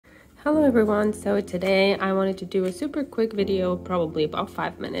Hello everyone, so today I wanted to do a super quick video, probably about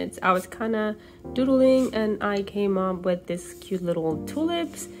 5 minutes. I was kind of doodling and I came up with this cute little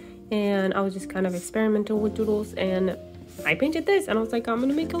tulips and I was just kind of experimental with doodles and I painted this and I was like, I'm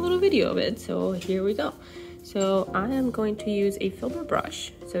gonna make a little video of it. So here we go. So I am going to use a filbert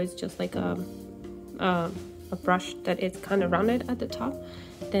brush. So it's just like a brush that is kind of rounded at the top.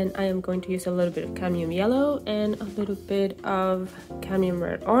 Then I am going to use a little bit of cadmium yellow and a little bit of cadmium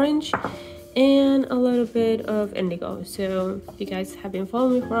red orange and a little bit of indigo. So if you guys have been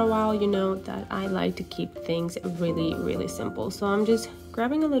following me for a while, you know that I like to keep things really simple. So I'm just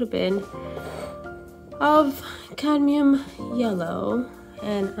grabbing a little bit of cadmium yellow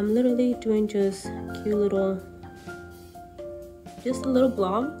and I'm literally doing just a little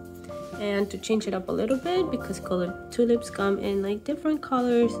blob. And to change it up a little bit, because colored tulips come in like different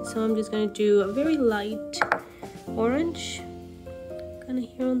colors, so I'm just gonna do a very light orange kind of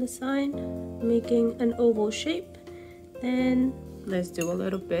here on the side, making an oval shape. Then let's do a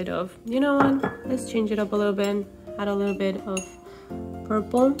little bit of, you know what, let's change it up a little bit, add a little bit of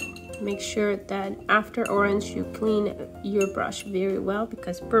purple. Make sure that after orange you clean your brush very well,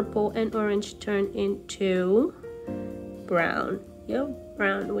 because purple and orange turn into brown. Yep,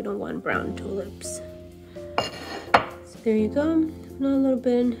 brown. We don't want brown tulips. So there you go. And a little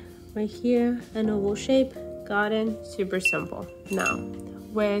bit right here, an oval shape. Got it. Super simple. Now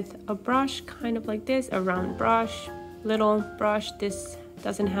with a brush kind of like this, a round brush, little brush. This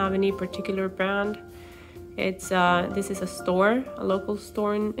doesn't have any particular brand. It's this is a local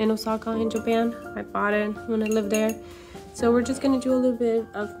store in Osaka in Japan. I bought it when I lived there. So we're just gonna do a little bit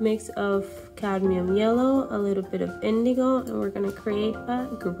of mix of cadmium yellow, a little bit of indigo, and we're gonna create a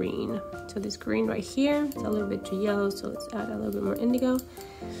green. So this green right here is a little bit too yellow, so let's add a little bit more indigo.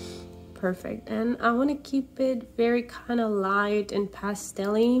 Perfect. And I want to keep it very kind of light and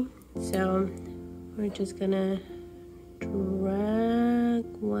pastel-y. So we're just gonna drag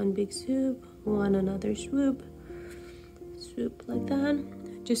one big swoop, one another swoop like that.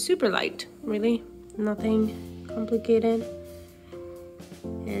 Just super light, really, nothing complicated.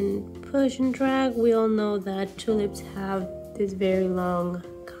 And push and drag. We all know that tulips have these very long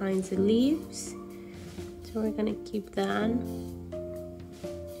kinds of leaves, so we're gonna keep that.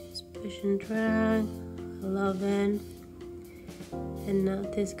 Just push and drag. I love it. And now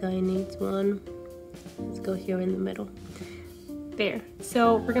this guy needs one. Let's go here in the middle. There.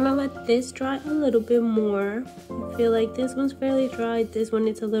 So we're gonna let this dry a little bit more. I feel like this one's fairly dry, this one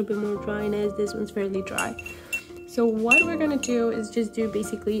needs a little bit more dryness, this one's fairly dry. So what we're gonna do is just do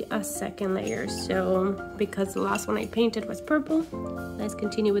basically a second layer. So because the last one I painted was purple, let's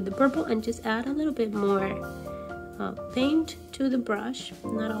continue with the purple and just add a little bit more paint to the brush,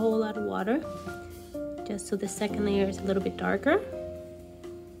 not a whole lot of water, just so the second layer is a little bit darker.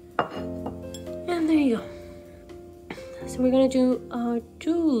 And there you go. So we're gonna do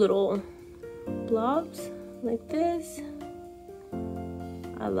two little blobs like this.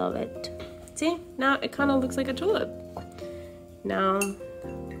 I love it. See, now it kind of looks like a tulip. Now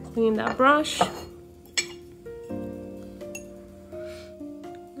clean that brush. A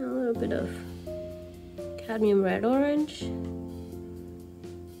little bit of cadmium red orange.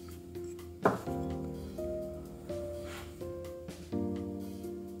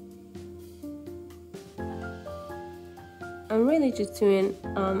 I'm really just doing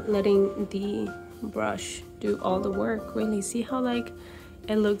letting the brush do all the work. Really, see how like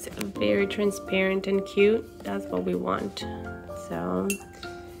it looks very transparent and cute? That's what we want. So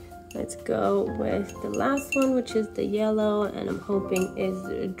let's go with the last one, which is the yellow, and I'm hoping is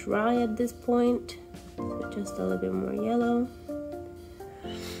dry at this point. So just a little bit more yellow.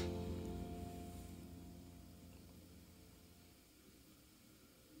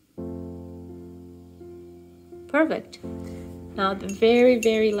 Perfect. Now the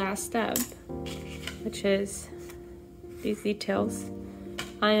very last step, which is these details.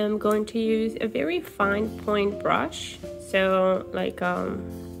 I am going to use a very fine point brush. So like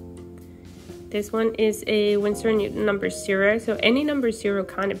this one is a Winsor number 0. So any number 0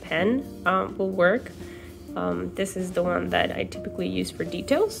 kind of pen will work. This is the one that I typically use for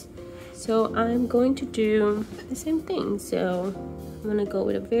details. So I'm going to do the same thing. So I'm gonna go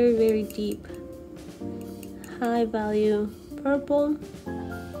with a very deep, high value purple.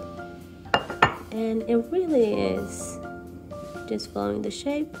 And it really is just following the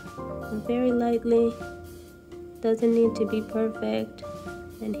shape very lightly, doesn't need to be perfect.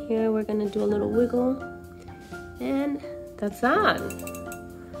 And here we're gonna do a little wiggle, and that's that.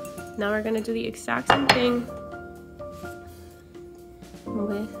 Now we're gonna do the exact same thing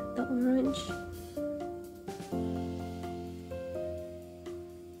with the orange.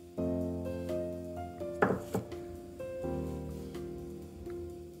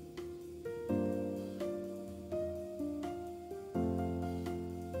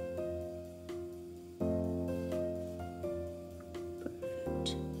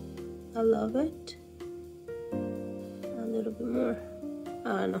 I love it. A little bit more. I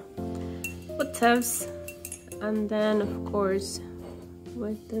don't know. What else? And then of course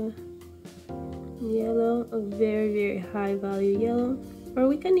with the yellow, a very, very high value yellow. Or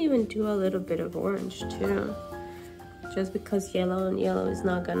we can even do a little bit of orange too. Just because yellow and yellow is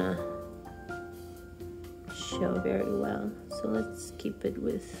not gonna show very well. So let's keep it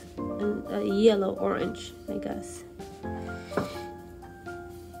with a yellow orange, I guess.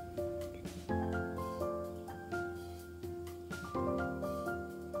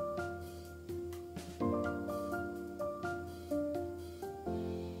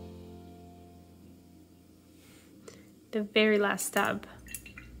 The very last step.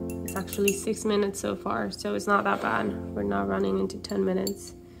 It's actually 6 minutes so far, so it's not that bad. We're not running into 10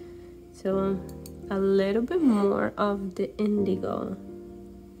 minutes. So a little bit more of the indigo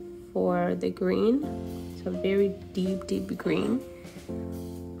for the green. So very deep, deep green.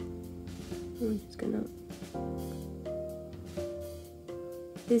 I'm just gonna...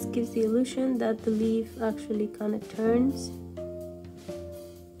 This gives the illusion that the leaf actually kind of turns.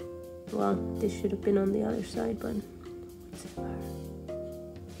 Well, this should have been on the other side, but whatever.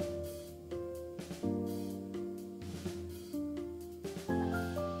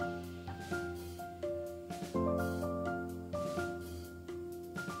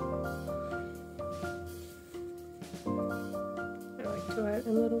 A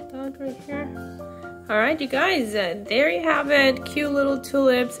little dot right here. All right, you guys, there you have it. Cute little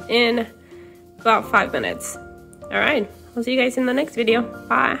tulips in about 5 minutes. All right, I'll see you guys in the next video.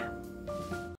 Bye.